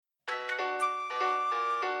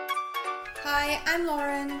Hi, I'm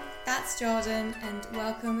Lauren, that's Jordan, and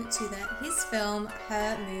welcome to the His Film,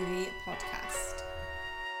 Her Movie podcast.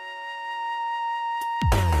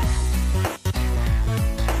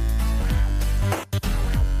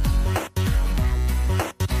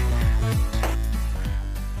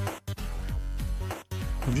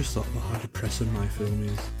 I've just thought about how depressing my film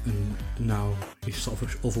is, and now it's sort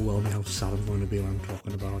of overwhelming how sad I'm going to be when I'm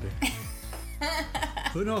talking about it.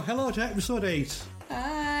 But no, hello to episode 8.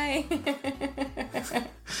 Hi!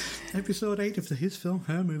 Episode 8 of the His Film,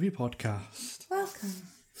 Her Movie podcast. Welcome.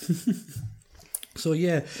 So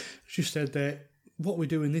yeah, she said that what we're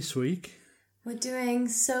doing this week. We're doing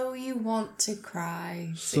So You Want to Cry.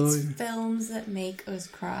 It's films that make us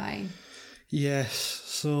cry. Yes,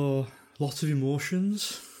 so lots of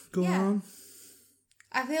emotions going on.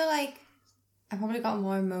 I feel like I probably got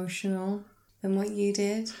more emotional than what you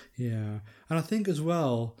did. Yeah, and I think as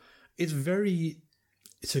well, it's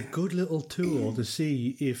a good little tool to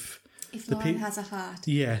see if Lauren has a heart.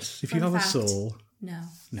 Yes, if Fun you have fact, a soul. No.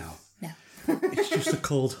 It's just a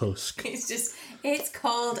cold husk. It's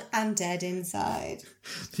cold and dead inside.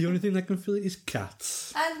 The only thing that can fill it is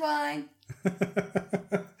cats. And wine.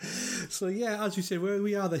 So yeah, as you say,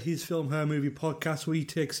 we are the His Film, Her Movie podcast. We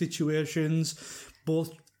take situations,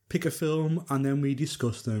 both pick a film, and then we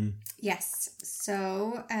discuss them. Yes.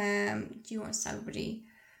 So, do you want to tell everybody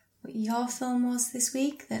what your film was this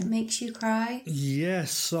week that makes you cry?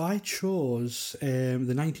 Yes, so I chose the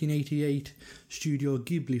 1988 Studio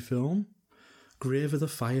Ghibli film, Grave of the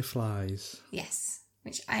Fireflies. Yes,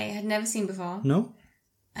 which I had never seen before. No?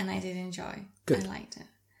 And I did enjoy. Good. I liked it.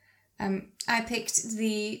 I picked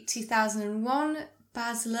the 2001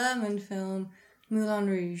 Baz Luhrmann film, Moulin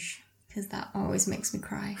Rouge, because that always makes me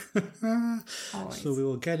cry. Always. So we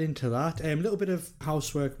will get into that. A little bit of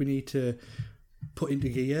housework we need to put into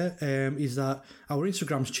gear is that our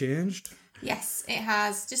Instagram's changed. Yes, it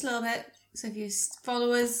has, just a little bit. So if you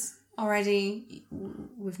follow us already,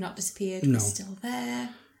 we've not disappeared. No. We're still there.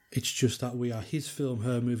 It's just that we are His Film,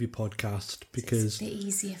 Her Movie podcast because It's a bit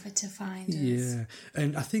easier to find us. Yeah,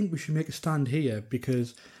 and I think we should make a stand here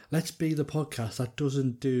because let's be the podcast that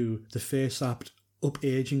doesn't do the face up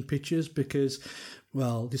aging pictures because,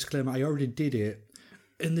 well, disclaimer, I already did it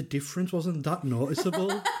and the difference wasn't that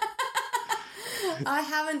noticeable. I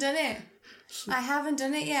haven't done it. I haven't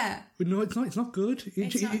done it yet. But no, it's not good. It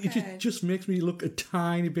just makes me look a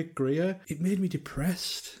tiny bit greyer. It made me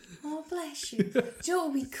depressed. Oh, bless you. Do you know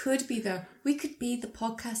what we could be, though? We could be the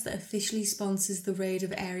podcast that officially sponsors the raid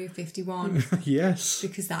of Area 51. Yes.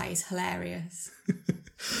 Because that is hilarious.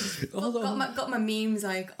 Although, got my memes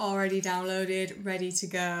already downloaded, ready to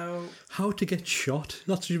go. How to get shot.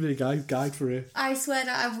 That's usually the guide for it. I swear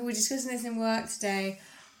that we were discussing this in work today.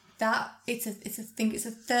 That it's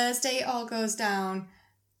a Thursday. It all goes down.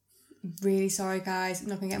 Really sorry, guys. I'm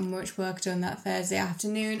not gonna get much work done that Thursday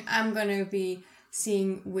afternoon. I'm gonna be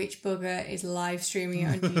seeing which bugger is live streaming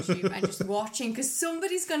it on YouTube and just watching because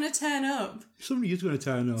somebody's gonna turn up. Somebody is going to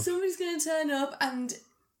turn up. Somebody's gonna turn up, and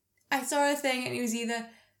I saw a thing, and it was either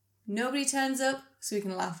nobody turns up, so we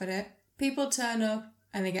can laugh at it. People turn up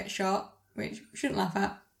and they get shot, which we shouldn't laugh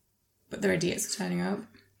at, but they're idiots for turning up.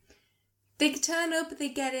 They turn up, they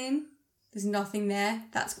get in, there's nothing there.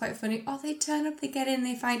 That's quite funny. Oh, they turn up, they get in,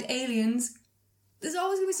 they find aliens. There's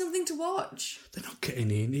always going to be something to watch. They're not getting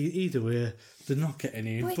in. Either way, they're not getting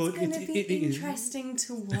in. But it's going to be interesting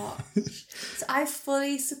to watch. So I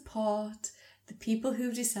fully support the people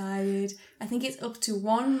who've decided. I think it's up to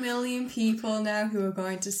 1 million people now who are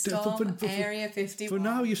going to storm Area 51. But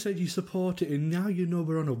now you said you support it, and now you know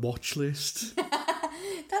we're on a watch list.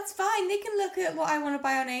 That's fine. They can look at what I want to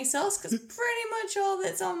buy on ASOS because pretty much all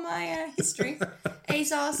that's on my history.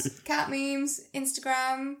 ASOS, cat memes,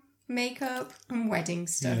 Instagram, makeup, and wedding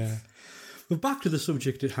stuff. Yeah. But back to the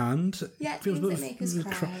subject at hand. Yeah, things that make us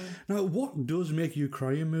cry. Now, what does make you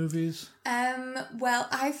cry in movies? Well,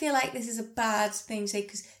 I feel like this is a bad thing to say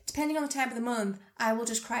because depending on the time of the month, I will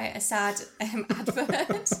just cry at a sad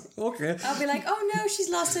advert. Okay. I'll be like, oh no, she's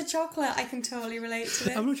lost her chocolate. I can totally relate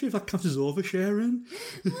to it. I'm not sure if that counts as oversharing.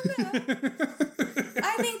 Well, no.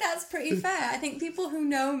 I think that's pretty fair. I think people who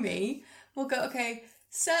know me will go, okay,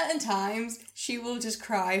 certain times she will just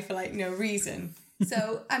cry for no reason.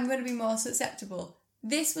 So I'm going to be more susceptible.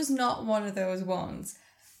 This was not one of those ones.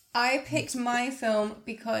 I picked my film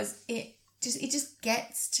because it just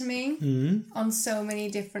gets to me on so many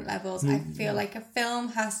different levels. I feel like a film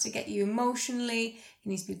has to get you emotionally. It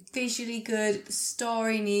needs to be visually good. The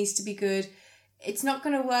story needs to be good. It's not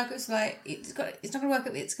going to work. It's not going to work.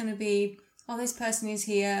 It's going to be, oh, this person is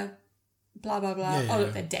here, blah blah blah. Yeah. Oh,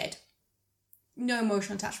 look, they're dead. no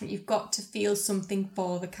emotional attachment. You've got to feel something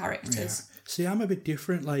for the characters. Yeah. See, I'm a bit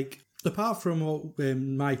different. Like, apart from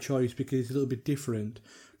my choice, because it's a little bit different,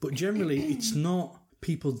 but generally it's not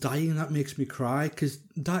people dying that makes me cry, because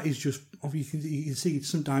that is just, you can see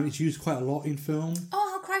sometimes it's used quite a lot in film.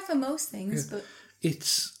 Oh, I'll cry for most things, but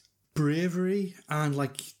it's bravery and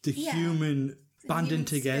like the human banding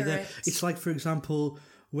together. Spirit. It's like, for example,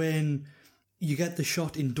 when you get the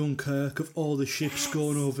shot in Dunkirk of all the ships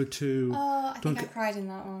going over to I think I cried in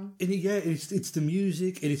that one. And it's the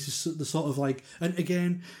music, and it's just the sort of like, and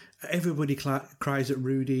again, everybody cries at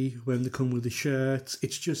Rudy when they come with the shirts.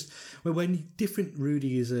 It's just, when different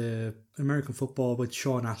Rudy is American football with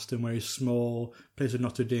Sean Astin, where he's small, plays at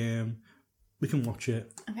Notre Dame. We can watch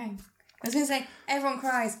it. Okay. I was going to say, everyone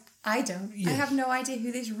cries. I don't. Yeah. I have no idea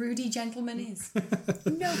who this Rudy gentleman is.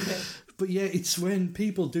 No clue. But yeah, it's when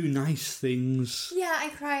people do nice things. Yeah, I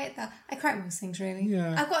cry at that. I cry at most things, really.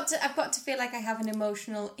 Yeah. I've got to feel like I have an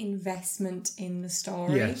emotional investment in the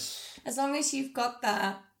story. Yes. As long as you've got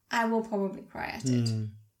that, I will probably cry at it.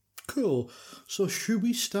 Cool. So should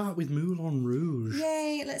we start with Moulin Rouge?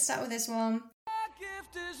 Yay, let's start with this one. My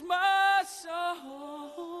gift is my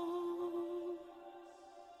soul.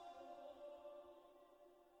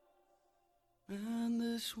 And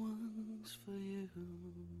this one's for you.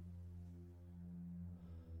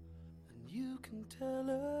 And you can tell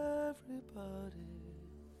everybody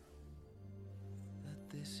that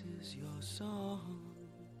this is your song.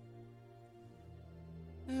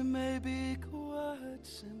 It may be quite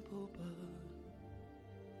simple, but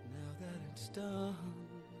now that it's done,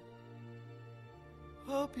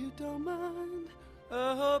 hope you don't mind,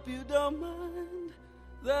 I hope you don't mind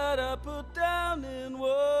that I put down in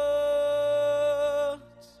words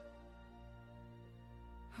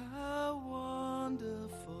how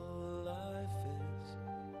wonderful life is.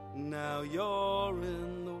 Now you're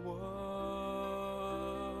in the world.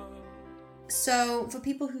 So, for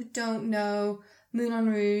people who don't know, Moulin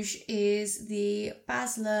Rouge is the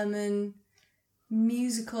Baz Luhrmann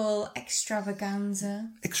musical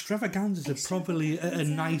extravaganza. Extravaganza is probably a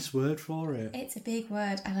nice word for it. It's a big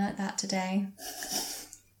word. I learnt that today.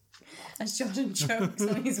 As Jordan chokes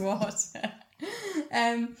on his water.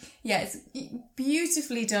 It's a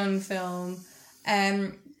beautifully done film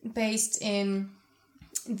based in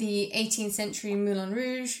the 18th century Moulin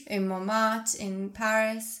Rouge in Montmartre in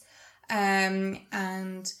Paris.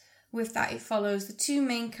 And with that, it follows the two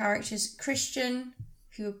main characters, Christian,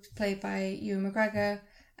 who are played by Ewan McGregor,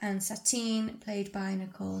 and Satine, played by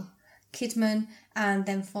Nicole Kidman, and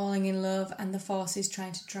them falling in love and the forces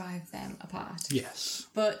trying to drive them apart. Yes.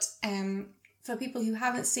 But for people who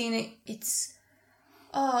haven't seen it, it's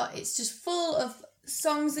just full of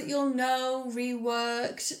songs that you'll know,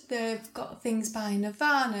 reworked. They've got things by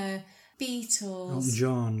Nirvana, Beatles,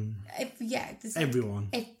 John. Everyone.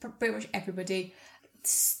 Pretty much everybody.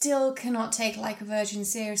 Still cannot take Like a Virgin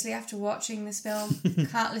seriously after watching this film.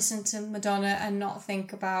 Can't listen to Madonna and not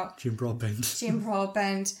think about Jim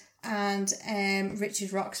Broadbent and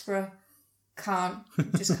Richard Roxburgh.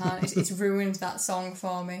 Just can't. It's ruined that song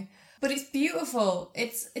for me. But it's beautiful.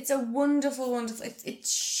 It's a wonderful.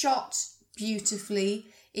 It's shot beautifully.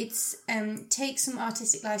 It's takes some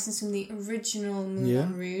artistic license from the original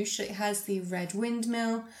Moulin Rouge. So it has the red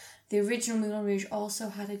windmill. The original Moulin Rouge also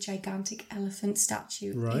had a gigantic elephant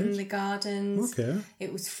statue in the gardens. Okay.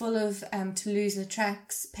 It was full of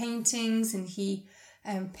Toulouse-Lautrec's paintings, and he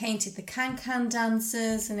painted the can-can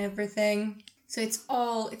dancers and everything. So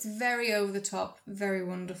it's very over the top, very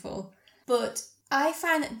wonderful. But I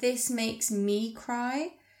find that this makes me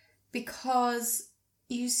cry because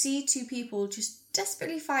you see two people just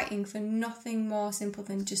desperately fighting for nothing more simple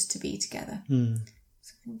than just to be together.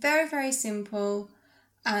 So very, very simple.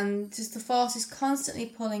 And just the force is constantly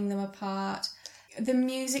pulling them apart. The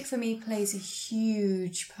music for me plays a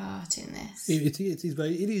huge part in this. It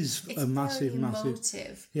is a massive,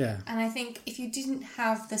 emotive. Yeah. And I think if you didn't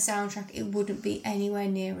have the soundtrack, it wouldn't be anywhere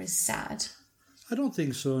near as sad. I don't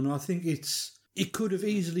think so. No, I think it could have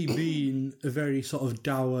easily been a very sort of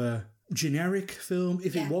dour, generic film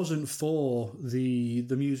if it wasn't for the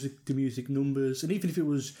music numbers, and even if it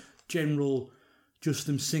was general. Just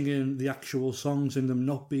them singing the actual songs and them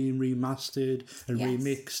not being remastered and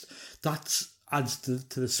remixed. That adds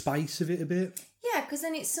to the spice of it a bit. Yeah, because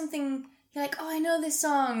then it's something you're like, oh, I know this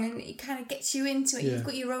song, and it kind of gets you into it. Yeah. You've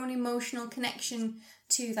got your own emotional connection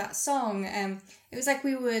to that song. It was like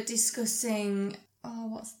we were discussing,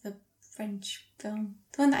 what's the French film?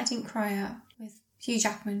 The one that I didn't cry at with Hugh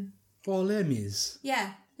Jackman. Oh, Les Mis.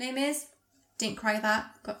 Yeah, Les Mis. Didn't cry at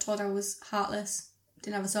that. Got told I was heartless.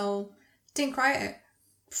 Didn't have a soul. Didn't cry at it.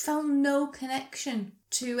 Felt no connection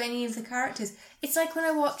to any of the characters. It's like when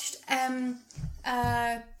I watched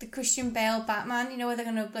the Christian Bale Batman, you know, where they're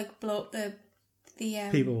gonna like blow up the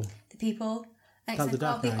People. The people. And Like it's the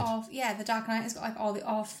like Dark all Knight. the Dark Knight has got like all the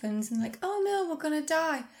orphans and like, oh no, we're gonna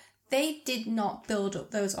die. They did not build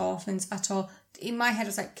up those orphans at all. In my head, I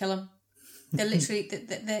was like, kill them. They're literally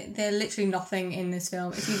they're literally nothing in this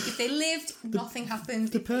film. If they lived, nothing happened.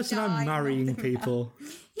 The person I'm marrying people,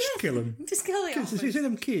 just kill them. Just kill the If you see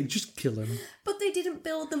them kids, just kill them. But they didn't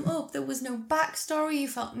build them up. There was no backstory. You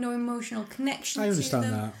felt no emotional connection I understand to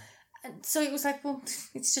them. that. And so it was like, well,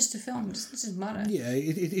 it's just a film. It doesn't matter. Yeah,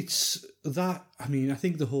 it's that. I mean, I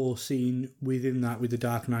think the whole scene within that, with the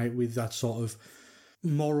Dark Knight, with that sort of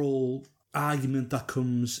moral argument that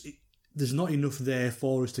comes, there's not enough there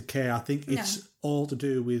for us to care. I think it's all to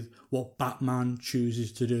do with what Batman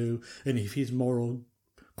chooses to do and if his moral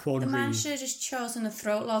quandary. The man should have just chosen a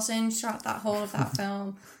throat lozenge throughout that whole of that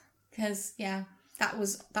film. Because, yeah, that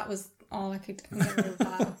was all I could get rid of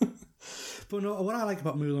that. But no, what I like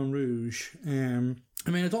about Moulin Rouge, I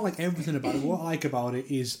mean, I don't like everything about it. What I like about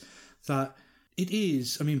it is that it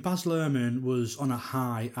is, I mean, Baz Luhrmann was on a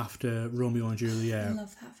high after Romeo and Juliet. I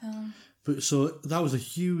love that film. But so that was a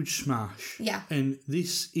huge smash. Yeah. And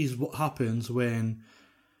this is what happens when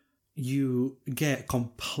you get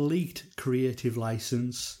complete creative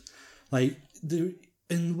license. Like,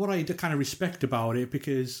 and what I kind of respect about it,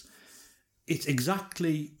 because it's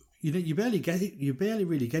exactly, you know, you barely get it, you barely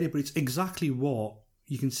really get it, but it's exactly what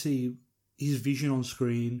you can see his vision on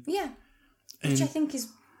screen. Yeah. Which I think is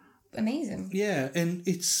amazing. Yeah, and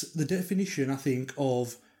it's the definition, I think,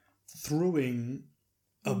 of throwing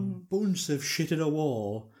a bunch of shit at a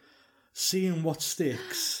wall, seeing what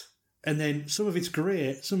sticks, and then some of it's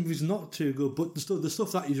great, some of it's not too good, but the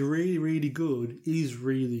stuff that is really, really good is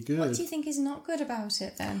really good. What do you think is not good about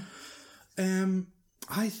it then?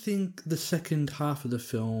 I think the second half of the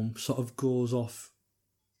film sort of goes off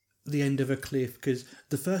the end of a cliff, because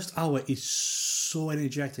the first hour is so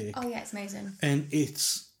energetic. Oh yeah, it's amazing. And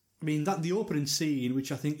it's, I mean, that the opening scene,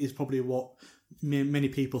 which I think is probably what many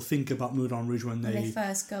people think about Moulin Rouge when they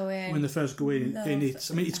first go in. When they first go in, Love and it's,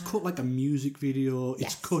 I mean, it's cut like a music video.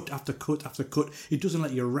 It's cut after cut after cut. It doesn't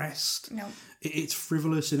let you rest. No. It's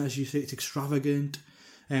frivolous, and as you say, it's extravagant.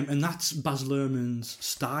 And that's Baz Luhrmann's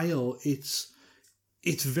style. It's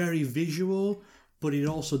very visual, but it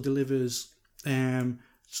also delivers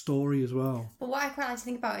story as well. But what I quite like to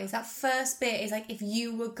think about is that first bit is like, if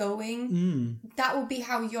you were going, that would be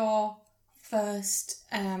how your first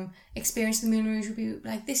experience of the Moulin Rouge would be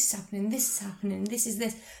like, this is happening, this is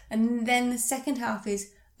this. And then the second half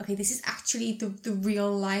is, okay, this is actually the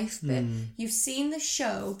real life bit. You've seen the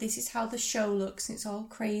show, this is how the show looks, and it's all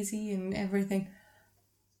crazy and everything.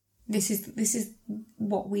 This is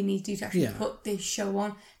what we need to do to actually put this show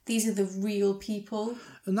on. These are the real people.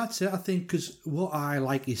 And that's it, I think, because what I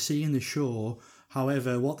like is seeing the show.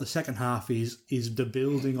 However, what the second half is the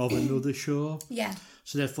building of another show. Yeah.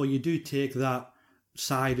 So therefore, you do take that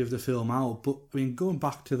side of the film out. But, I mean, going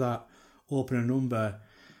back to that opening number,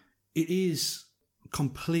 it is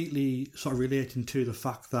completely sort of relating to the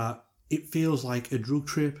fact that it feels like a drug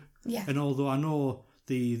trip. Yeah. And although I know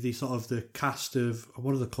the sort of the cast of,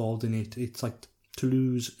 what are they called in it? It's like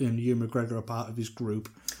Toulouse and Ewan McGregor are part of his group.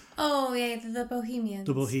 Oh, yeah, the Bohemians.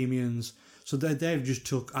 The Bohemians. So they've just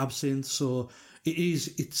took absinthe. So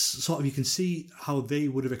it's sort of, you can see how they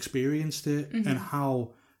would have experienced it and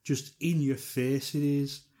how just in your face it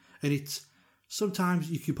is. And it's,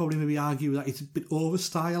 sometimes you could probably maybe argue that it's a bit over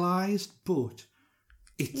stylized, but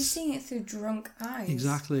it's, you're seeing it through drunk eyes.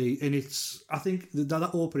 Exactly. And it's, I think that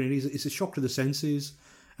opening it's a shock to the senses.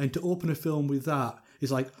 And to open a film with that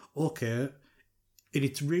is like, okay. And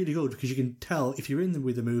it's really good because you can tell if you're in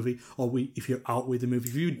with the movie or if you're out with the movie.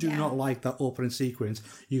 If you do not like that opening sequence,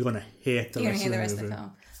 you're going to hate the rest of the movie. You're going to hate the rest of the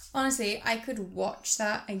film. Honestly, I could watch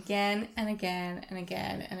that again and again and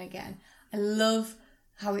again and again. I love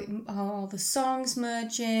how all the songs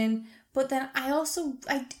merge in. But then I also,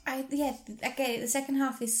 I get it, the second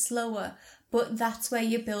half is slower. But that's where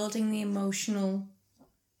you're building the emotional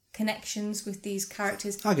connections with these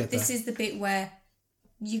characters. I get that. This is the bit where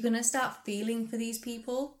you're going to start feeling for these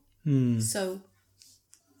people. So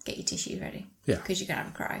get your tissues ready. Yeah. Because you're going to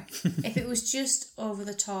have a cry. If it was just over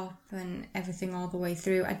the top and everything all the way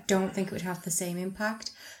through, I don't think it would have the same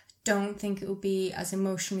impact. Don't think it would be as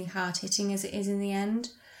emotionally hard-hitting as it is in the end.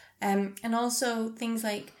 And also things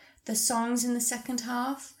like the songs in the second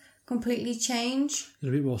half completely change.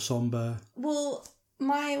 They're a bit more somber. Well,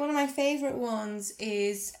 one of my favourite ones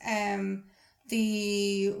is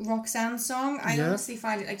the Roxanne song. I honestly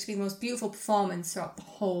find it like to be the most beautiful performance throughout the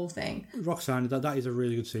whole thing. Roxanne, that is a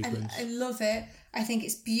really good sequence. I love it. I think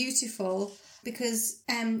it's beautiful because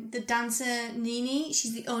the dancer Nini,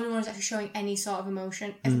 she's the only one who's actually showing any sort of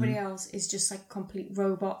emotion. Everybody else is just like complete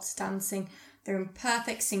robots dancing. They're in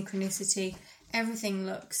perfect synchronicity. Everything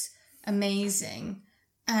looks amazing.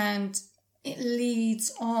 And it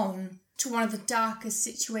leads on to one of the darkest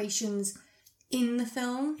situations in the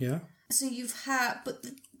film. Yeah. So you've had, but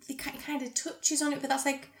the kind of touches on it, but that's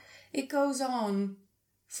like, it goes on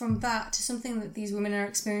from that to something that these women are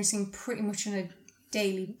experiencing pretty much on a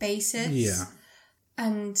daily basis. Yeah.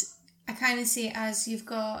 And I kind of see it as you've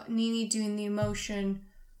got Nini doing the emotion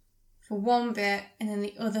for one bit, and then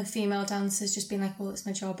the other female dancers just being like, well, it's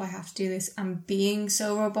my job, I have to do this, and being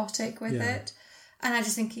so robotic with it. And I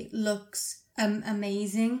just think it looks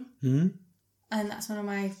amazing. Mm-hmm. And that's one of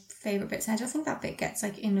my favourite bits. And I don't think that bit gets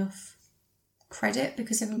like enough credit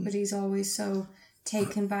because everybody's always so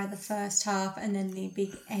taken by the first half and then the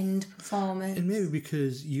big end performance. And maybe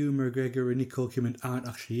because Ewan McGregor and Nicole Kidman aren't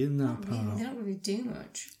actually in that part. Really, they don't really do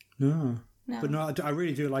much. No. But no, I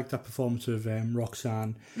really do like that performance of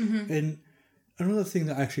Roxanne. Mm-hmm. And another thing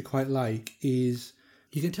that I actually quite like is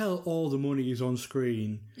you can tell all the money is on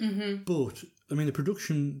screen, but I mean the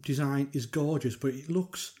production design is gorgeous, but it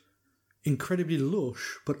looks incredibly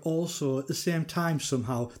lush, but also at the same time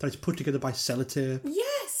somehow that it's put together by sellotape.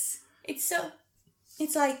 Yes!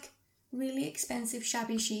 It's like really expensive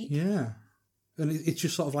shabby chic. Yeah. And it's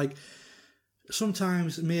just sort of like,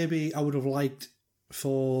 sometimes maybe I would have liked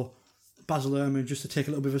for Baz Luhrmann just to take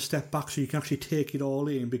a little bit of a step back so you can actually take it all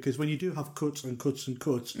in, because when you do have cuts and cuts and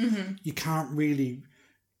cuts, you can't really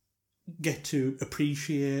get to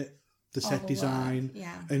appreciate the set design.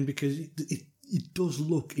 Yeah. And because it does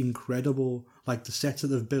look incredible, like the sets that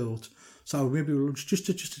they've built. So maybe we'll just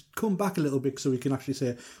to come back a little bit so we can actually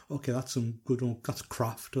say, okay, that's some good, that's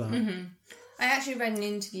craft. That. Mm-hmm. I actually read an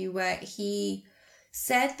interview where he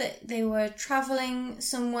said that they were travelling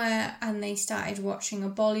somewhere and they started watching a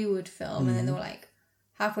Bollywood film, and then they were like,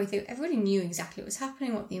 halfway through, everybody knew exactly what was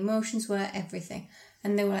happening, what the emotions were, everything.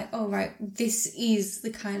 And they were like, oh, right, this is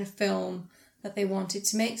the kind of film that they wanted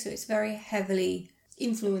to make. So it's very heavily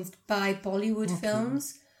influenced by Bollywood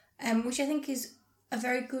films, which I think is a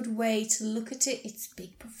very good way to look at it. It's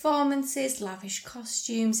big performances, lavish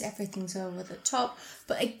costumes, everything's over the top.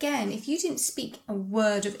 But again, if you didn't speak a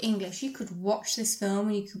word of English, you could watch this film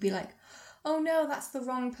and you could be like, oh no, that's the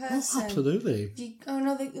wrong person. Oh, absolutely. Oh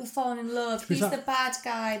no, they're falling in love. He's the bad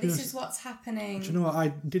guy. This is what's happening. Do you know what? I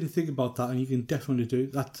didn't think about that, and you can definitely do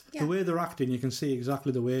that. Yeah. The way they're acting, you can see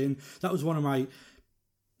exactly the way. And that was one of my,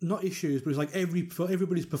 not issues, but it's like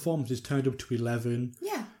everybody's performance is turned up to 11.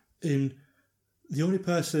 Yeah. And the only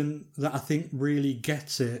person that I think really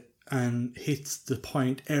gets it and hits the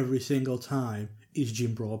point every single time is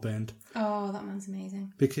Jim Broadbent. Oh, that man's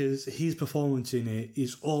amazing. Because his performance in it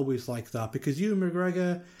is always like that. Because Ewan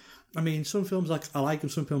McGregor, I mean, some films I like him,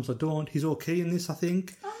 some films I don't. He's okay in this, I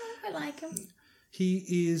think. Oh, I like him. He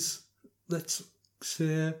is, let's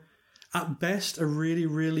say, at best, a really,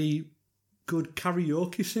 really good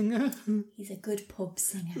karaoke singer. He's a good pub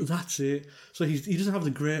singer. That's it. So he doesn't have the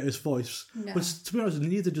greatest voice. No. But to be honest,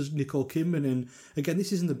 neither does Nicole Kidman. And again,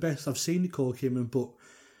 this isn't the best I've seen Nicole Kidman, but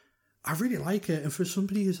I really like it. And for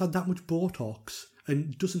somebody who's had that much Botox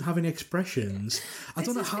and doesn't have any expressions, I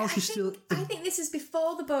don't know how she's still... I think this is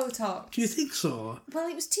before the Botox. Do you think so? Well,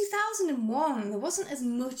 it was 2001. There wasn't as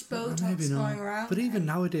much Botox going around. But even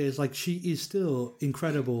nowadays, like, she is still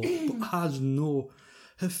incredible, but has no...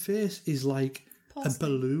 Her face is like a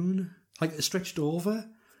balloon, like stretched over.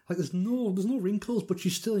 Like there's no wrinkles, but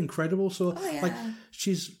she's still incredible. So like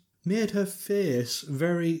she's made her face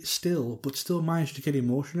very still, but still managed to get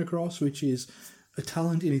emotion across, which is a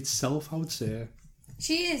talent in itself, I would say.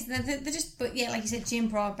 She is. They're just, but yeah, like you said, Jim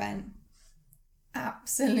Broadbent,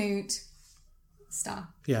 absolute star.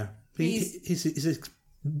 Yeah, he's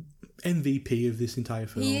MVP of this entire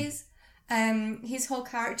film. He is. His whole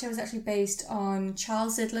character was actually based on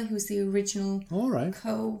Charles Zidler, who was the original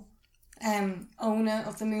co-owner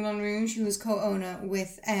of the Moulin Rouge, who was co-owner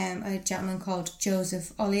with a gentleman called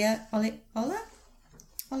Joseph Ollier. I'm going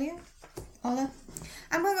to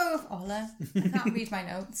go with Oller. I can't read my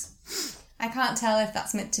notes. I can't tell if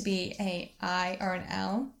that's meant to be a I or an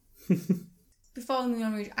L. Before the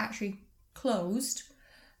Moulin Rouge actually closed,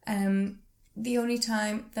 the only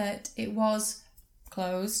time that it was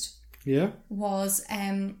closed was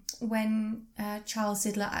when Charles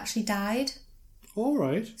Zidler actually died. All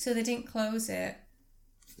right. So they didn't close it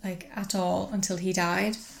like at all until he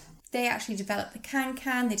died. They actually developed the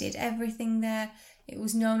Can-Can. They did everything there. It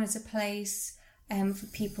was known as a place for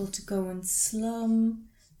people to go and slum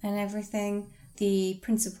and everything. The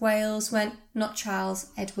Prince of Wales went, not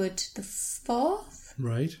Charles, Edward IV.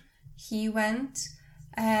 Right. He went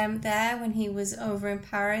there when he was over in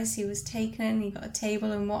Paris. He was taken, he got a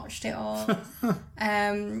table and watched it all.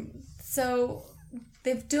 So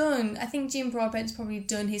they've done, I think Jim Broadbent's probably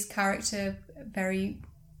done his character very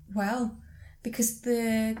well, because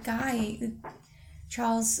the guy,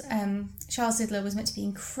 Charles Idler, was meant to be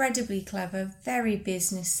incredibly clever, very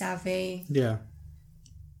business savvy. Yeah.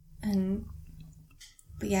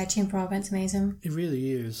 But yeah, Jim Broadbent's amazing. It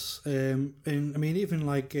really is. And I mean, even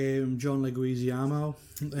like John Leguizamo.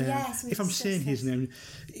 Yes. If I'm saying his name,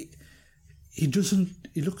 he doesn't.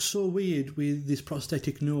 He looks so weird with this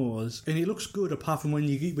prosthetic nose, and he looks good apart from when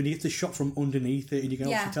you get the shot from underneath it, and you can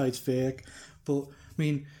obviously tell it's fake. But I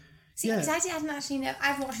mean, because I hadn't actually know.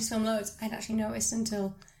 I've watched this film loads. I'd actually noticed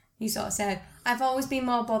until you sort of said. I've always been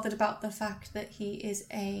more bothered about the fact that he is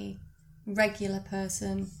a regular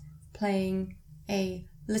person playing a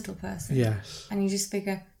little person. Yes. And you just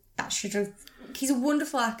figure that should have... He's a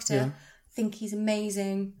wonderful actor. Yeah. I think he's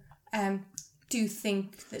amazing. Do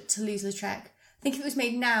think that Toulouse-Lautrec... I think if it was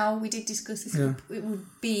made now, we did discuss this, it would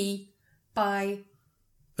be by...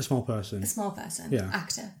 A small person.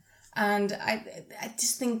 Actor. And I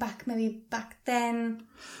just think back then...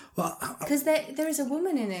 Well, because there is a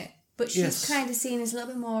woman in it, but she's kind of seen as a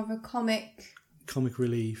little bit more of a comic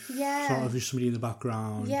relief. Yeah. Sort of just somebody in the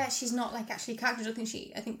background. Yeah, she's not like actually a character.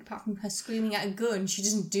 I think apart from her screaming at a gun, she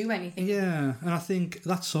doesn't do anything. Yeah, and I think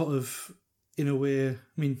that's sort of, in a way, I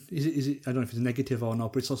mean, is it? I don't know if it's negative or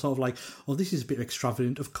not, but it's sort of like, oh, this is a bit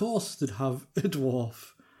extravagant. Of course, they'd have a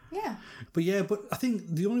dwarf. Yeah. But I think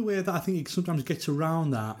the only way that I think it sometimes gets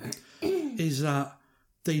around that is that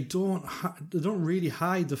they don't really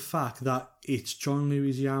hide the fact that it's John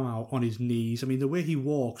Leguizamo on his knees. I mean, the way he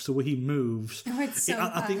walks, the way he moves. Oh, it's so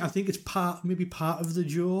bad. I think it's part of the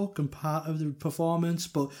joke and part of the performance.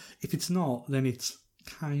 But if it's not, then it's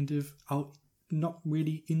kind of not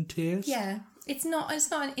really in taste. Yeah, it's not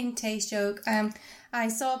an in taste joke. I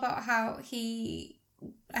saw about how he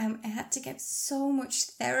had to get so much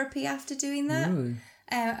therapy after doing that. Really?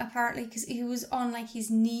 Apparently, because he was on like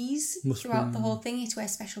his knees throughout the whole thing. He had to wear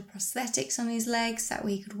special prosthetics on his legs that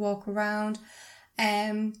way he could walk around.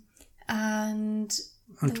 And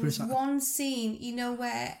there was one scene,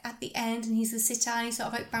 where at the end, and he's the sitar and he's sort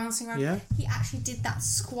of like bouncing around. Yeah. He actually did that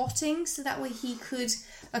squatting so that way he could.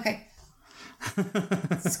 Okay.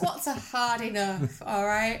 Squats are hard enough, all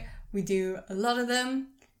right? We do a lot of them.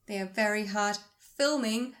 They are very hard.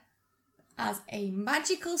 Filming as a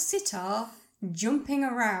magical sitar jumping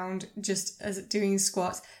around just as doing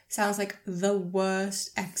squats sounds like the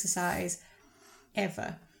worst exercise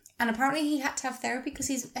ever. And apparently he had to have therapy because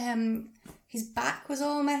his back was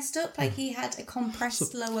all messed up. Like he had a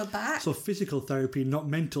compressed lower back. So physical therapy, not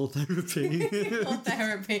mental therapy. Physical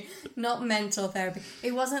therapy, not mental therapy.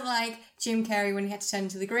 It wasn't like Jim Carrey when he had to turn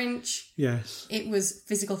to the Grinch. Yes. It was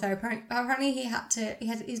physical therapy. Apparently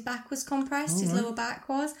his back was compressed, his lower back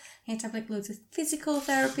was. He had to have like loads of physical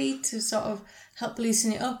therapy to sort of help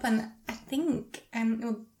loosen it up. And I think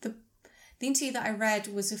the interview that I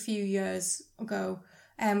read was a few years ago.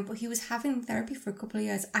 But he was having therapy for a couple of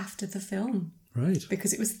years after the film. Right.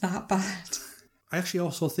 Because it was that bad. I actually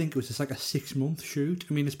also think it was just like a 6-month shoot.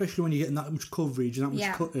 I mean, especially when you're getting that much coverage and that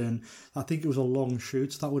much cutting, I think it was a long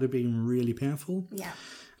shoot, so that would have been really painful. Yeah.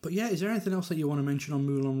 But yeah, is there anything else that you want to mention on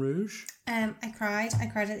Moulin Rouge? I cried. I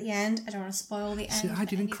cried at the end. I don't want to spoil the end. See, I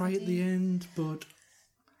didn't cry at the end, but...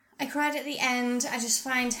 I cried at the end. I just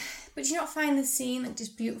find... But do you not find the scene like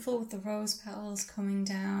just beautiful with the rose petals coming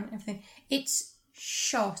down, everything? It's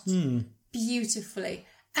shot beautifully,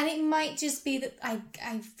 and it might just be that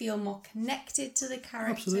I feel more connected to the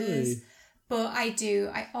characters. Absolutely. But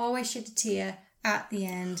I always shed a tear at the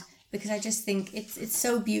end because I just think it's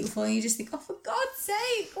so beautiful, and you just think, oh, for God's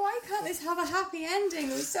sake, why can't this have a happy ending?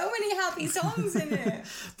 There's so many happy songs in it.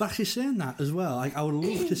 But actually saying that as well, I would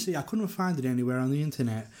love to see, I couldn't find it anywhere on the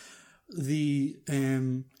internet, the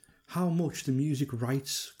how much the music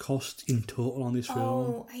rights cost in total on this film.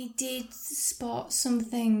 Oh, I did spot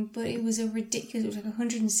something, but it was it was like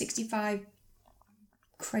 165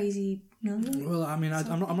 crazy million. Well, I mean,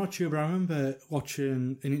 I'm not sure, but I remember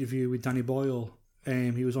watching an interview with Danny Boyle.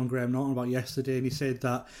 He was on Graham Norton about Yesterday, and he said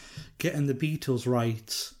that getting the Beatles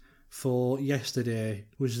rights for Yesterday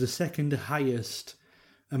was the second highest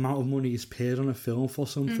amount of money he's paid on a film for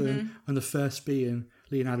something, and the first being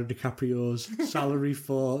Leonardo DiCaprio's salary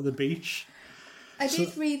for The Beach. I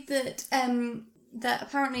did read that that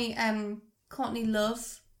apparently Courtney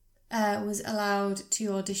Love was allowed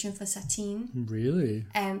to audition for Satine. Really?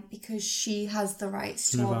 Because she has the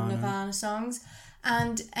rights to all Nirvana songs.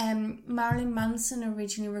 And Marilyn Manson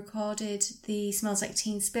originally recorded the Smells Like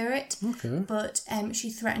Teen Spirit. Okay. But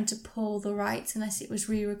she threatened to pull the rights unless it was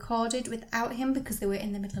re-recorded without him because they were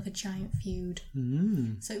in the middle of a giant feud.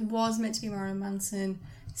 So it was meant to be Marilyn Manson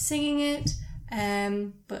singing it,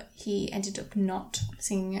 but he ended up not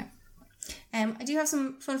singing it. I do have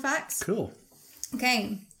some fun facts. Cool.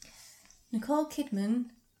 Okay. Nicole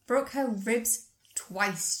Kidman broke her ribs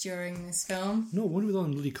twice during this film. No, one with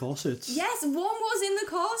on bloody corsets. Yes, one was in the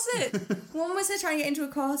corset. One was her trying to get into a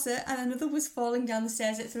corset and another was falling down the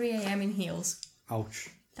stairs at 3 a.m. in heels. Ouch.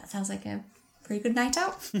 That sounds like a pretty good night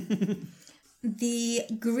out. The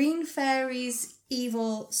Green Fairy's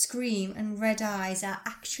evil scream and red eyes are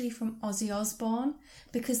actually from Ozzy Osbourne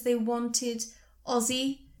because they wanted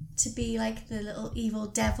Ozzy to be like the little evil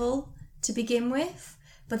devil to begin with.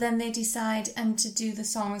 But then they decide, and to do the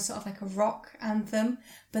song as sort of like a rock anthem,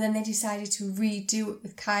 but then they decided to redo it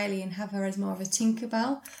with Kylie and have her as more of a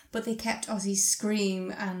Tinkerbell. But they kept Ozzy's scream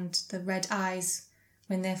and the red eyes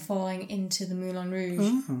when they're falling into the Moulin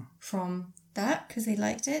Rouge from that, because they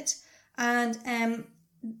liked it. And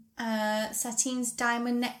Satine's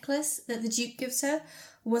diamond necklace that the Duke gives her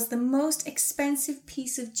was the most expensive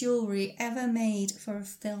piece of jewellery ever made for a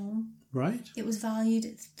film. Right. It was valued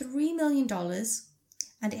at $3 million.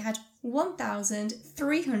 And it had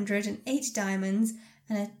 1,380 diamonds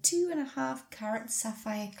and a 2.5 carat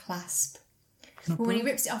sapphire clasp. But when he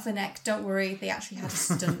rips it off the neck, don't worry, they actually had a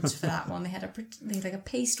stunt for that one. They had like a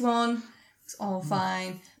paste one. It was all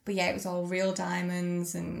fine. But yeah, it was all real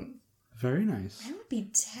diamonds and... Very nice. I would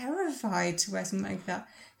be terrified to wear something like that.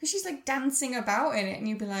 Because she's like dancing about in it and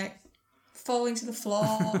you'd be like falling to the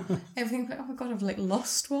floor. Everything like, oh my God, I've like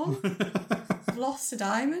lost one. I've lost a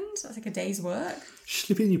diamond. That's like a day's work.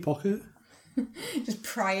 Slip it in your pocket. Just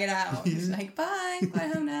pry it out. Yeah. Just like, bye,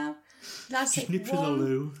 going home now. You're allowed to take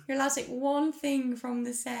one, you're allowed to take one thing from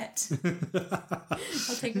the set.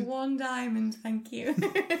 I'll take one diamond, thank you.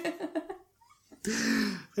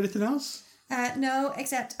 Anything else? No,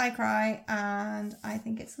 except I cry and I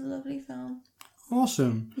think it's a lovely film.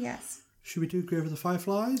 Awesome. Yes. Should we do Grave of the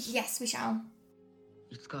Fireflies? Yes, we shall.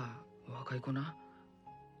 いつか若い子な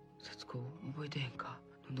節子覚えてへんか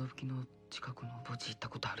布吹きの近くの墓地行った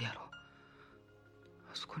ことあるやろあ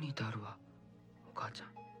そこにいてあるわお母ちゃん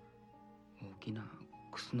大きな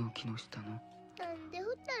クスの木の下のなんで二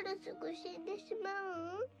人すぐ死んでしまう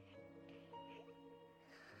ん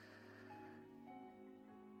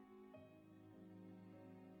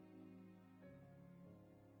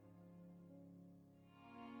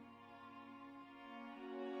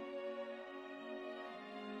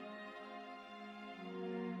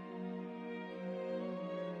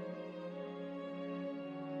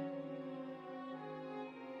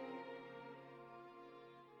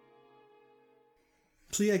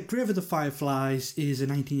So yeah, Grave of the Fireflies is a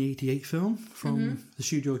 1988 film from the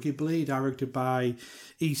Studio Ghibli, directed by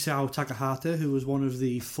Isao Takahata, who was one of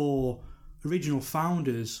the 4 original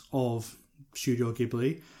founders of Studio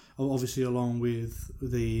Ghibli, obviously along with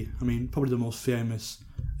probably the most famous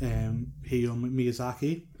Hayao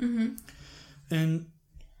Miyazaki. And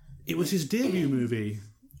it was his debut movie,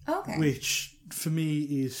 which for me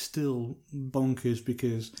is still bonkers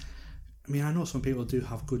because... I mean, I know some people do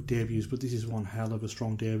have good debuts, but this is one hell of a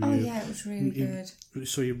strong debut. Oh, yeah, it was really good.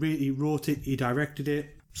 So he wrote it, he directed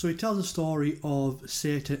it. So he tells the story of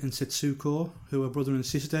Seita and Setsuko, who are brother and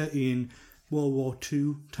sister in World War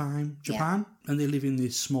II time Japan. Yeah. And they live in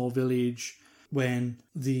this small village when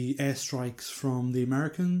the airstrikes from the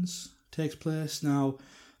Americans takes place. Now,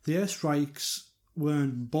 the airstrikes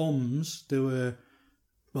weren't bombs, they were,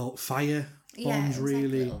 fire bombs,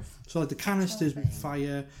 really. So like the canisters with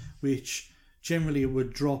fire... which generally were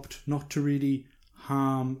dropped not to really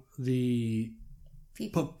harm the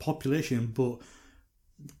population, but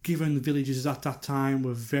given the villages at that time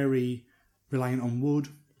were very reliant on wood,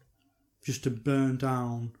 just to burn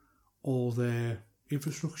down all their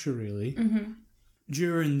infrastructure, really.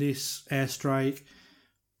 During this airstrike,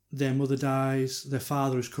 their mother dies, their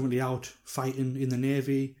father is currently out fighting in the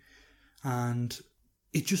Navy, and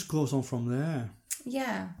it just goes on from there.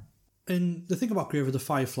 Yeah. And the thing about Grave of the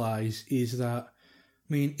Fireflies is that,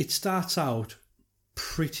 it starts out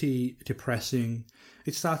pretty depressing.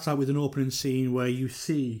 It starts out with an opening scene where you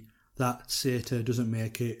see that Seita doesn't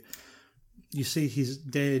make it. You see he's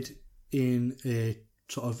dead in a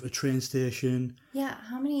sort of a train station. Yeah,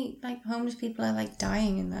 how many homeless people are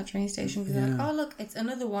dying in that train station? Because they're like, oh look, it's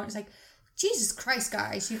another one. It's like Jesus Christ,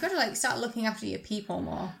 guys, you've got to like start looking after your people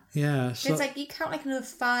more. Yeah, so It's like you count like another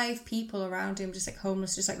 5 people around him, just like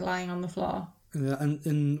homeless, just like lying on the floor.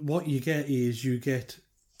 and what you get is you get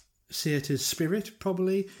Seita's spirit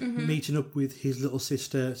probably meeting up with his little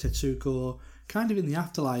sister Setsuko, kind of in the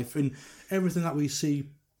afterlife, and everything that we see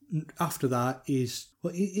after that is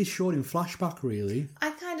shown in flashback. Really,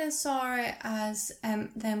 I kind of saw it as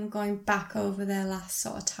them going back over their last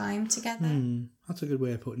sort of time together. That's a good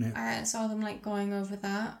way of putting it. I saw them like going over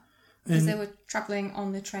that because they were travelling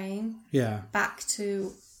on the train Yeah, back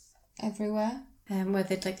to everywhere, where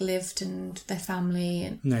they'd like lived and their family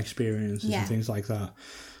and and their experiences Yeah. and things like that.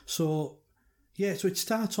 So it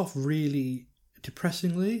starts off really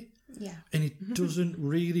depressingly. yeah. And it doesn't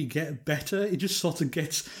really get better. It just sort of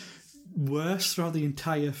gets worse throughout the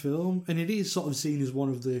entire film, and it is sort of seen as one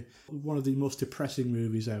of the most depressing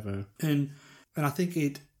movies ever. And I think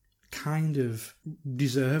it kind of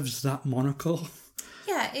deserves that monocle,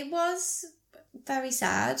 Yeah, it was very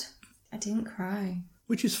sad. I didn't cry.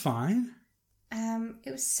 which is fine.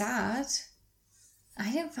 It was sad.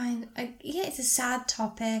 I didn't find... it's a sad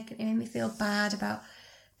topic. It made me feel bad about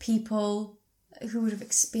people who would have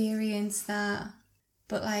experienced that.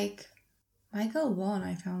 But, like, Michael 1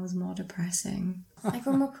 I found was more depressing. Like,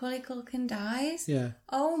 when Macaulay Culkin dies, Yeah,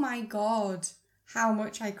 oh my God, how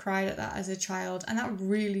much I cried at that as a child. And that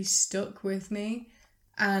really stuck with me.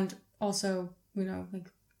 And also, you know, like,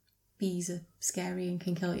 bees are scary and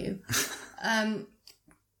can kill you.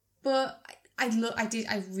 But I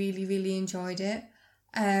really, really enjoyed it.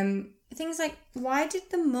 Things like, why did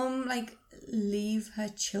the mum, like, leave her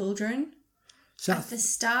children so at the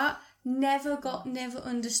start? Never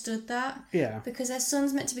understood that. yeah, Because her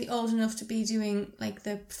son's meant to be old enough to be doing, like,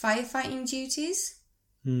 the firefighting duties.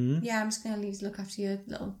 Yeah, I'm just going to look after your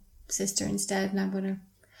little sister instead, and I'm going to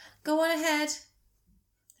go on ahead.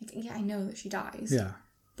 Like, yeah, I know that she dies. yeah.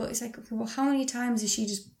 But it's like, okay, well, how many times has she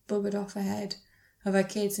just buggered off ahead of her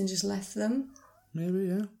kids and just left them? Maybe,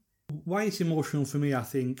 yeah. Why it's emotional for me, I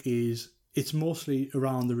think, is it's mostly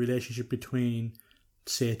around the relationship between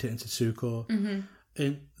Seita and Setsuko.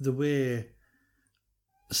 And the way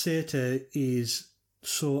Seita is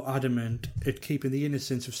so adamant at keeping the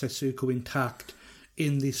innocence of Setsuko intact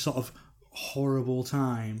in this sort of horrible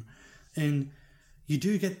time. And you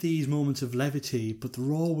do get these moments of levity, but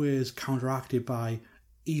they're always counteracted by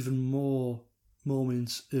even more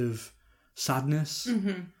moments of sadness.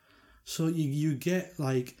 So you get,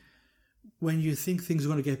 like, when you think things are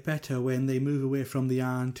going to get better, when they move away from the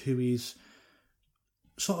aunt who is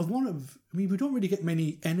sort of one of... I mean, we don't really get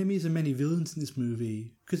many enemies and many villains in this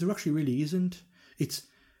movie, because there actually really isn't. It's...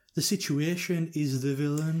 the situation is the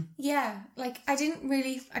villain. Yeah, like, I didn't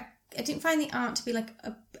find the aunt to be, like,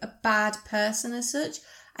 a bad person as such.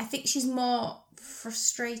 I think she's more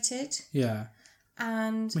frustrated. Yeah.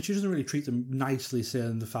 And... I mean, she doesn't really treat them nicely,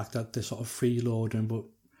 saying the fact that they're sort of freeloading, but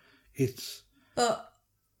it's... But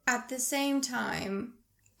at the same time,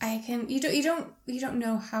 you don't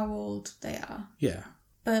know how old they are. Yeah.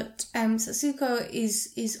 But Setsuko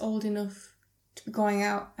is old enough to be going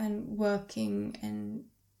out and working, and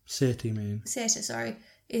Seita, you mean? Seita, sorry,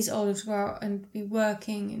 is old enough to go out and be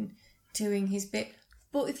working and doing his bit.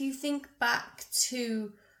 But if you think back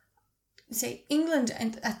to, say, England,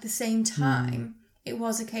 and at the same time, it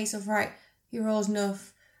was a case of, right, you're old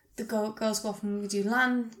enough, the girls go off and we do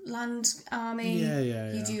land army.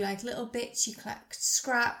 Yeah. You do like little bits, you collect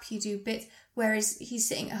scrap, you do bits. Whereas he's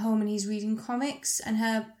sitting at home and he's reading comics, and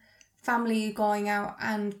her family going out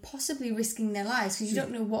and possibly risking their lives because you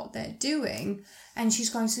don't know what they're doing. And she's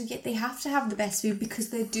going, so yet they have to have the best food because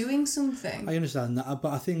they're doing something. I understand that,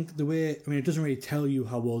 but I think the way... I mean, it doesn't really tell you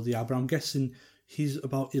how old they are, but I'm guessing he's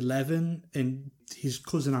about 11, and his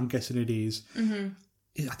cousin, I'm guessing it is...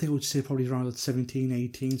 I think I would say probably around 17,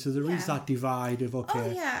 18. So there is that divide of, okay...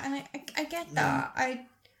 Oh, yeah, and I get that. I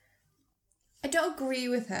don't agree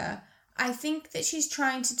with her. I think that she's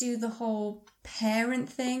trying to do the whole parent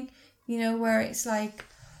thing, you know, where it's like,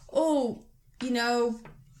 oh, you know,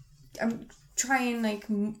 I'm trying, like,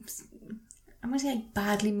 I'm going to say, like,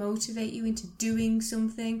 badly motivate you into doing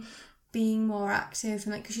something, being more active.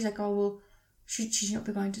 And, like, because she's like, oh, well, she should not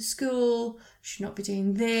be going to school, should not be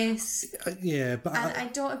doing this. Yeah, but... And I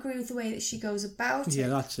don't agree with the way that she goes about it. Yeah,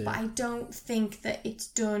 that's it. But I don't think that it's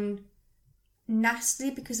done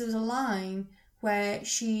nastily, because there was a line where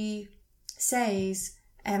she says,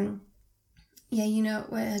 yeah, you know,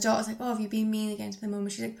 where her daughter's like, oh, have you been mean again to the mum?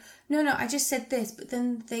 And she's like, no, I just said this. But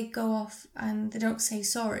then they go off and they don't say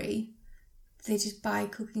sorry. They just buy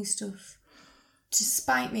cooking stuff to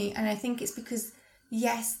spite me. And I think it's because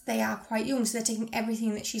yes, they are quite young, so they're taking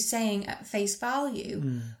everything that she's saying at face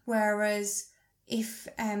value. Whereas if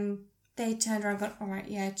they turned around and gone, all right,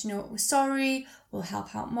 yeah, do you know what, we're sorry, we'll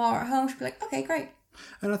help out more at home, she'd be like, okay, great.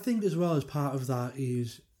 And I think as well as part of that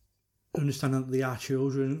is understanding that they are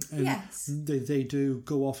children, and Yes. they do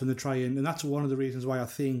go off and they try and that's one of the reasons why I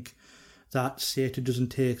think that Seita doesn't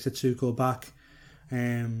take Setsuko back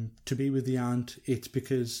to be with the aunt. It's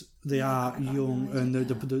because they are young and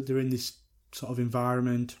they're in this sort of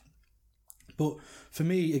environment. But for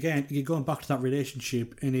me, again, you're going back to that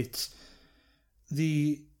relationship, and it's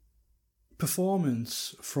the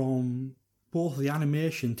performance from both the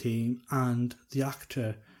animation team and the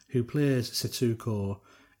actor who plays Setsuko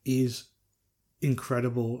is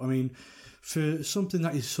incredible. I mean, for something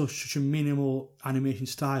that is such a minimal animation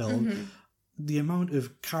style, the amount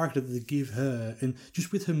of character that they give her, and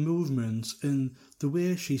just with her movements and the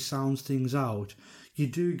way she sounds things out, you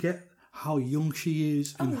do get how young she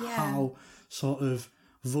is and how sort of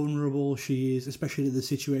vulnerable she is, especially in the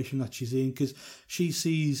situation that she's in, because she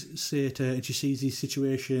sees Seita and she sees this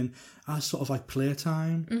situation as sort of like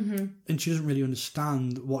playtime, and she doesn't really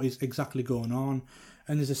understand what is exactly going on.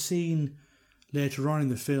 And there's a scene later on in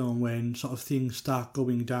the film when sort of things start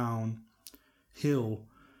going downhill,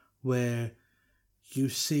 where you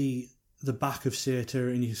see the back of Seita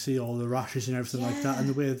and you see all the rashes and everything like that, and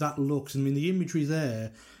the way that looks. I mean, the imagery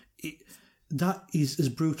there, that is as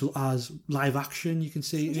brutal as live action. You can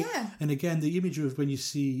see it. And again, the imagery of when you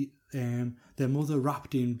see their mother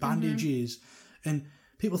wrapped in bandages, and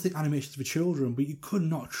people think animation's for children, but you could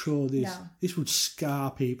not show this. No. This would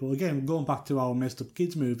scar people. Again, going back to our messed up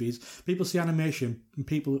kids movies, people see animation and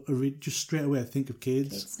people are just straight away think of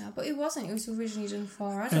kids. Now, but it wasn't. It was originally done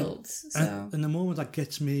for adults. And the moment that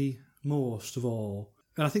gets me most of all,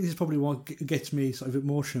 and I think this is probably what gets me sort of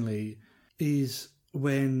emotionally, is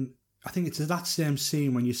when I think it's that same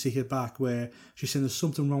scene when you see her back where she's saying there's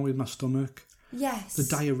something wrong with my stomach. Yes.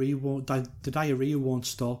 The diarrhea won't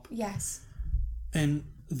stop. Yes. And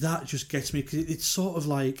that just gets me, because it's sort of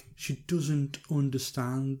like she doesn't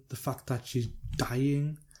understand the fact that she's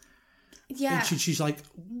dying. Yeah. And she's like,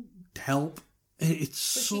 help. And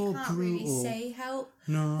it's But so she can't brutal. really say help.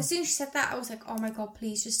 No. As soon as she said that, I was like, oh my God,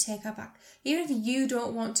 please just take her back. Even if you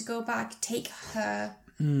don't want to go back, take her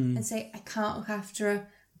and say, I can't look after her.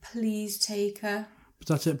 Please take her. But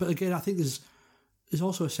that's it. But again, I think there's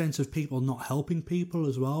also a sense of people not helping people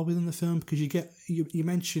as well within the film, because you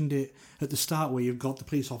mentioned it at the start where you've got the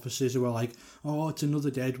police officers who are like, oh, it's another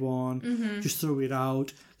dead one, just throw it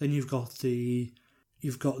out. Then you've got the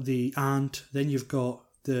aunt. Then you've got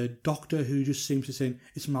the doctor who just seems to say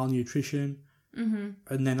it's malnutrition, and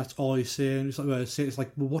then that's all he's saying. It's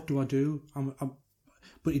like, well, what do I do?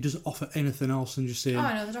 But he doesn't offer anything else and just saying, oh,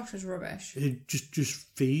 I know, the doctor's rubbish. Just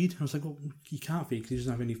feed. I was like, well, you can't feed because he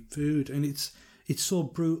doesn't have any food. And it's so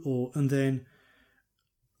brutal. And then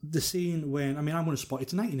the scene when, I mean, I'm going to spot,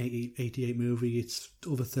 it's a 1988 movie, it's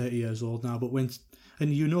over 30 years old now, but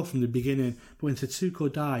and you know from the beginning, but when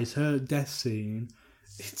Setsuko dies, her death scene,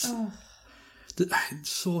 it's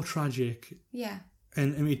so tragic. Yeah.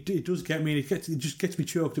 And I mean, it does get me, it just gets me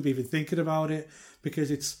choked up even thinking about it,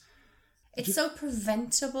 because it's so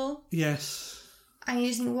preventable. Yes. And you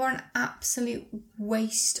just think, what an absolute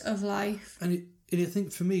waste of life. And I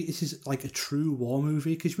think for me, this is like a true war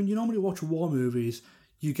movie, because when you normally watch war movies,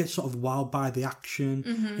 you get sort of wowed by the action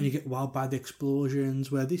and you get wowed by the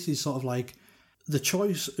explosions, where this is sort of like the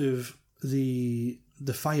choice of the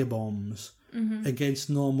fire bombs against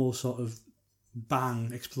normal sort of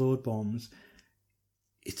bang, explode bombs.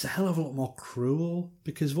 It's a hell of a lot more cruel,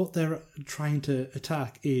 because what they're trying to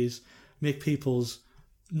attack is make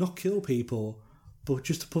not kill people, but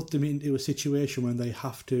just to put them into a situation when they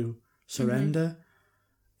have to surrender.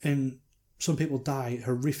 And some people die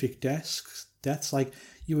horrific deaths. Like,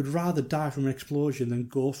 you would rather die from an explosion than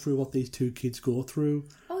go through what these two kids go through.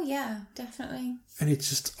 Oh yeah, definitely. And it's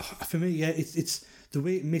just, for me, yeah, it's the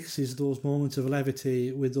way it mixes those moments of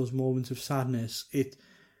levity with those moments of sadness. It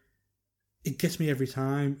gets me every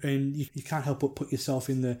time, and you can't help but put yourself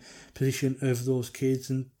in the position of those kids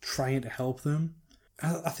and trying to help them.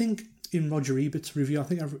 I think in Roger Ebert's review,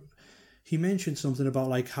 he mentioned something about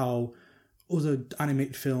like how other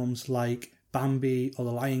animated films like Bambi or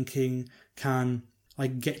The Lion King can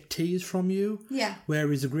like get tears from you,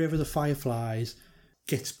 whereas The Grave of the Fireflies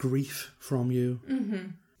gets grief from you.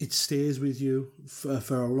 It stays with you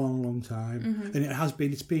for a long, long time, and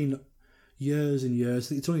it's been years and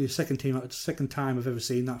years. It's only the second time I've ever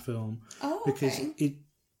seen that film. Oh, because okay.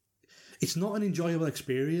 it's not an enjoyable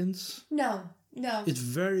experience. No. It's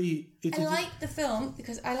very. I liked the film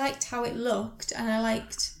because I liked how it looked, and I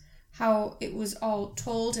liked how it was all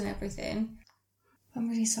told and everything. I'm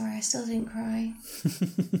really sorry, I still didn't cry.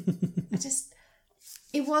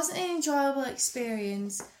 It wasn't an enjoyable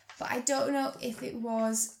experience, but I don't know if it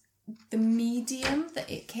was the medium that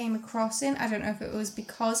it came across in. I don't know if it was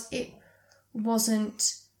because it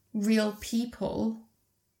wasn't real people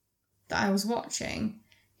that I was watching.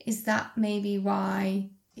 Is that maybe why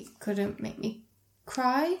it couldn't make me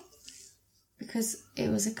cry? Because it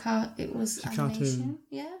was animation. Cartoon.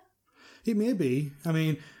 Yeah. It may be. I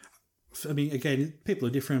mean, again, people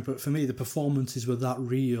are different, but for me, the performances were that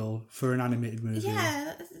real for an animated movie.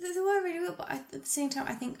 Yeah, they were really real, but at the same time,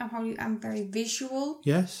 I think I'm very visual.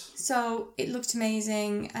 Yes. So it looked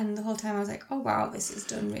amazing, and the whole time I was like, oh wow, this is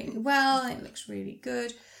done really well, and it looks really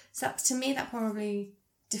good. So to me, that probably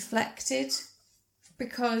deflected,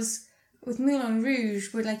 because with Moulin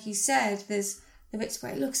Rouge, where, like you said, there's the bits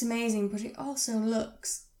where it looks amazing, but it also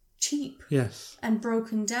looks cheap. Yes. And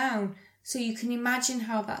broken down. So you can imagine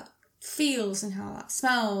how that feels and how that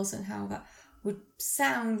smells and how that would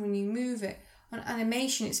sound when you move it. On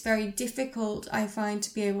animation, it's very difficult, I find,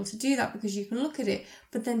 to be able to do that, because you can look at it,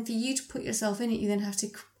 but then for you to put yourself in it, you then have to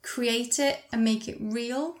create it and make it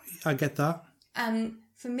real. I get that. And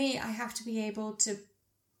for me, I have to be able to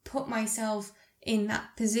put myself in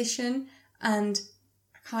that position, and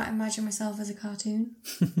I can't imagine myself as a cartoon.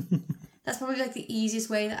 That's probably like the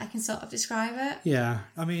easiest way that I can sort of describe it. Yeah,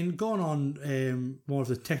 I mean, going on more of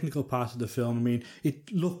the technical part of the film, I mean,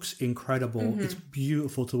 it looks incredible. Mm-hmm. It's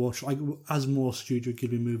beautiful to watch, like as most Studio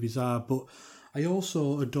Ghibli movies are. But I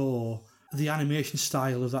also adore the animation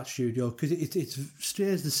style of that studio, because it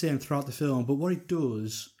stays the same throughout the film. But what it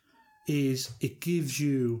does is it gives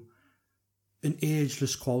you an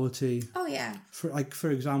ageless quality. Oh yeah.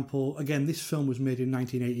 For example, again, this film was made in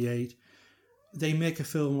 1988. They make a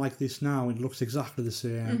film like this now and it looks exactly the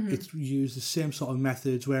same. Mm-hmm. It's used the same sort of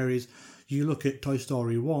methods, whereas you look at Toy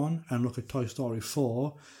Story 1 and look at Toy Story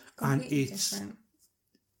 4, completely and it's different.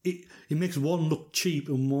 It makes one look cheap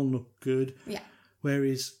and one look good. Yeah.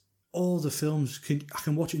 Whereas all the films, I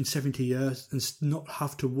can watch it in 70 years and not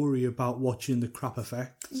have to worry about watching the crap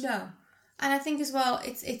effects. No. And I think as well,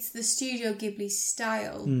 it's the Studio Ghibli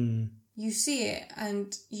style. Mm. You see it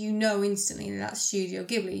and you know instantly that's Studio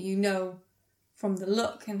Ghibli. You know from the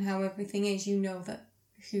look and how everything is, you know that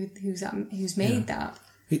who's made that.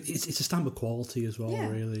 It's a stamp of quality as well,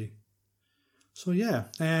 really. So yeah,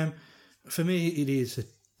 for me it is a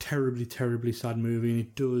terribly, terribly sad movie,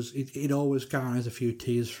 and it always garners a few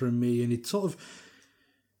tears from me, and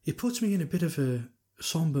it puts me in a bit of a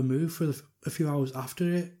somber mood for a few hours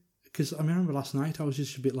after it, because I remember last night I was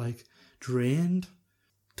just a bit like drained.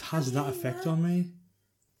 It has that effect on me.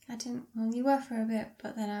 I didn't. Well, you were for a bit,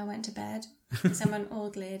 but then I went to bed because I'm an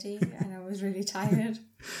old lady and I was really tired.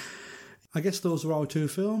 I guess those were our two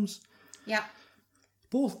films. Yeah.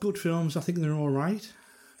 Both good films. I think they're all right,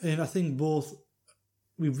 and I think both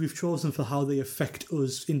we've chosen for how they affect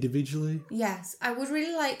us individually. Yes, I would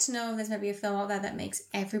really like to know if there's maybe a film out there that makes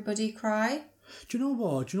everybody cry. Do you know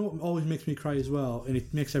what? Do you know what always makes me cry as well, and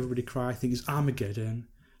it makes everybody cry? I think is Armageddon.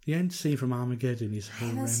 The end scene from Armageddon is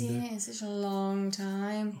horrendous. I haven't seen it in such a long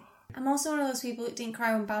time. I'm also one of those people that didn't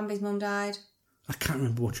cry when Bambi's mum died. I can't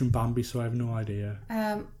remember watching Bambi, so I have no idea.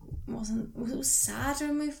 It was sad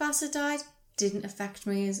when Mufasa died. Didn't affect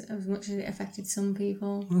me as much as it affected some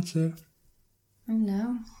people. That's it. I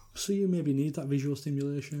know. So you maybe need that visual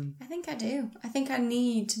stimulation. I think I do. I think I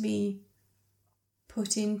need to be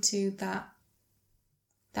put into that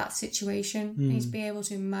situation. I need to be able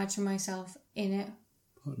to imagine myself in it.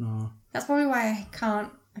 But no. That's probably why I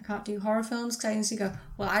can't do horror films, because I usually go,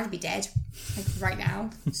 well, I'd be dead, like right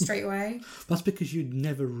now, straight away. That's because you'd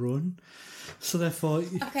never run. So therefore...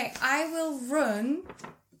 Okay, I will run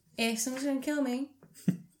if someone's going to kill me,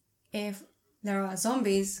 if there are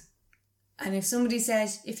zombies, and if somebody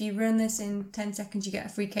says, if you run this in 10 seconds, you get a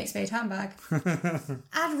free Kate Spade handbag,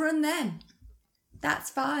 I'd run then.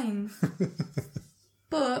 That's fine.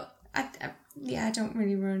 But, I don't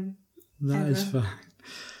really run. That is fine.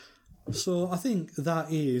 So I think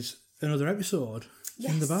that is another episode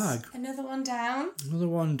in the bag. Another one down. Another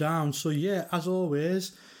one down. So yeah, as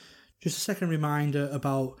always, just a second reminder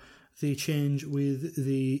about the change with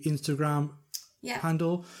the Instagram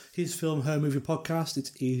handle. His Film, Her Movie Podcast.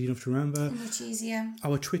 It's easy enough to remember. Much easier.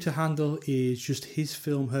 Our Twitter handle is just His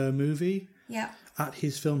Film, Her Movie. Yeah. At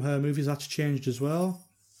His Film, Her Movies. That's changed as well.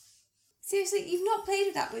 Seriously, you've not played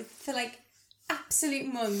with that for like absolute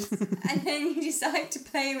months, and then you decide to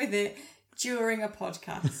play with it during a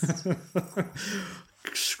podcast.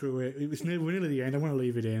 Screw it. We're nearly the end. I want to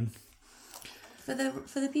leave it in. For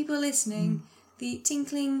the people listening, the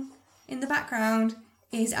tinkling in the background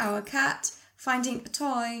is our cat finding a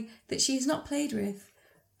toy that she has not played with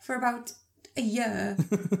for about a year,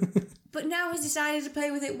 but now has decided to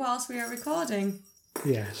play with it whilst we are recording.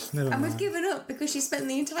 Yes, never And mind. we've given up because she spent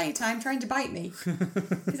the entire time trying to bite me.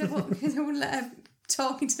 Because I wouldn't let her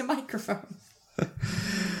talk into the microphone.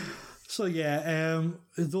 So yeah,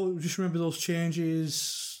 just remember those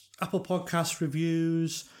changes. Apple Podcast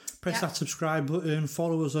reviews, press that subscribe button,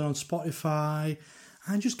 follow us on Spotify,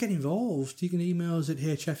 and just get involved. You can email us at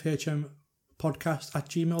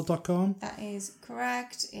hfhmpodcast@gmail.com. That is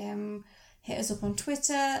correct. Hit us up on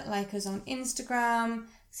Twitter, like us on Instagram,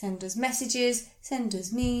 send us messages, send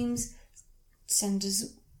us memes, send us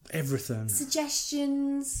Everything.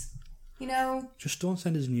 suggestions. You know, Just don't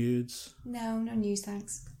send us nudes. no news,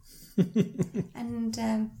 thanks. And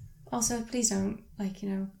also, please don't,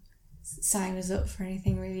 sign us up for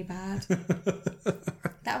anything really bad.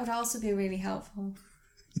 That would also be really helpful.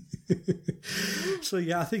 So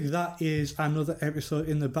yeah, I think that is another episode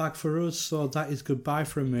in the bag for us. So that is goodbye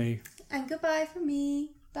from me. And goodbye from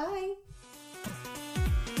me. Bye.